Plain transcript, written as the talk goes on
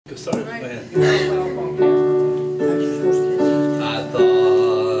Sorry, go ahead. I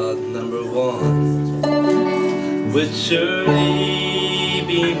thought number one would surely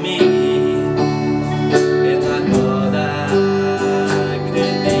be me, and I thought I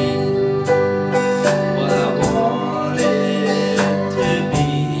could be what I wanted to be.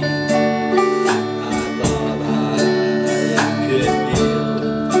 I thought I could build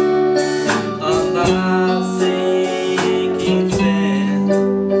on my sinking sand,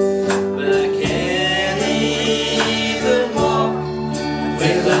 but I can't even walk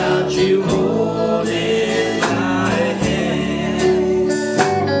without you holding my hand.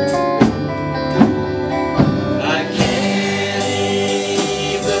 I can't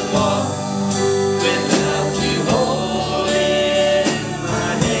even walk without you holding my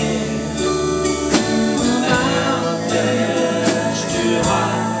hand. The mountain's too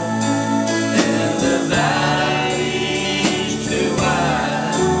high and the valley's too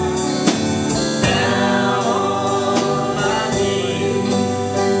wide. Down on my knees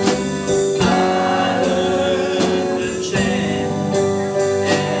I learned to chant,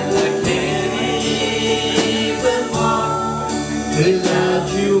 and I can't even walk without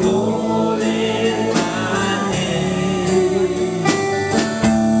you holding my hand.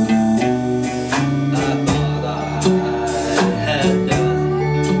 I thought I had done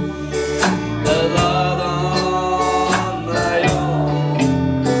a lot on my own.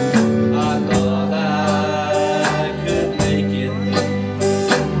 I thought I could make it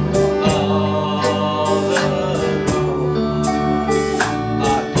all alone. I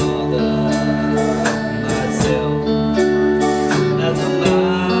thought of myself as a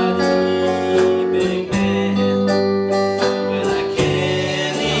mighty big man, but I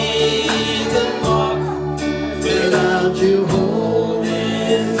can't even walk without you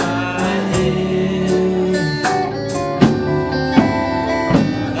holding my hand.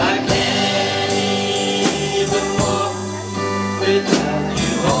 I can't even walk without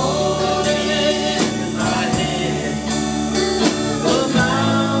you holding my hand. The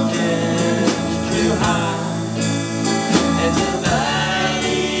mountain's too high and the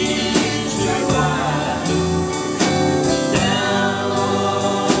valley's too wide. Down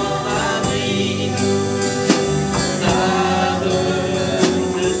on my knees I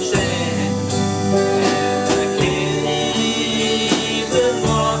learned to chant, and I can't even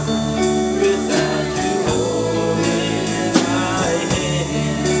walk without you holding my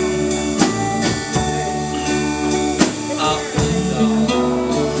hand. I'll put on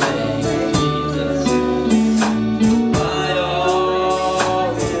Jesus, my all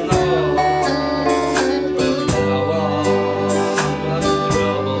in all. But now I'm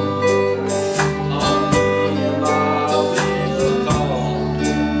troubled, on Him I will call.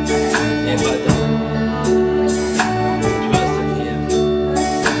 If I don't trust in Him,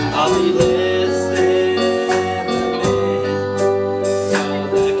 I'll be less than a man.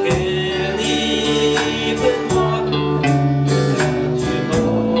 'Cause I can't even walk without you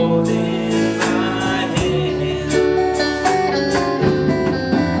holding my hand.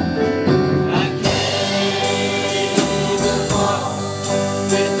 I can't even walk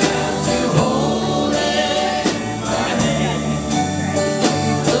without you holding my hand.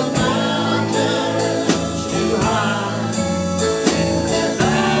 The mountain's too high and the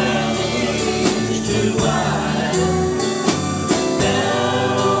valley's too wide.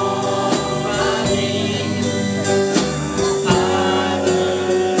 Down on my knees I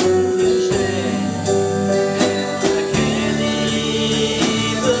learned to stand, and I can't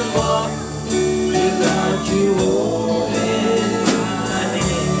even walk without you holding my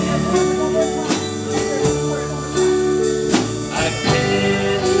hand. I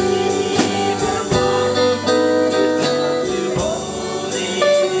can't even walk without you holding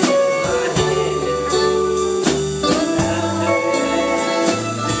my hand. The mountain's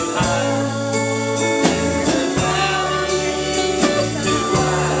too high and the valley's too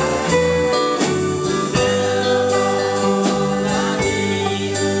wide. Down on my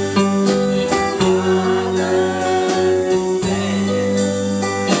knees I learned to stand,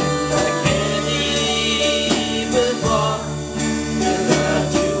 and I can't even walk without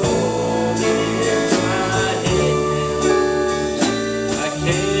you holding my hand. I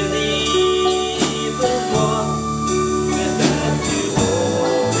can't even walk without you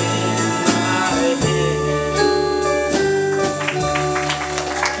holding my hand.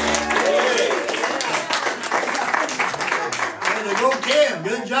 Way to go, Tim.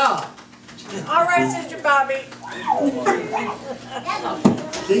 Good job. All right, Sister Bobby.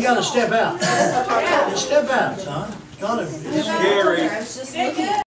 So you got to step out. Just step out, son. Got to. Scary.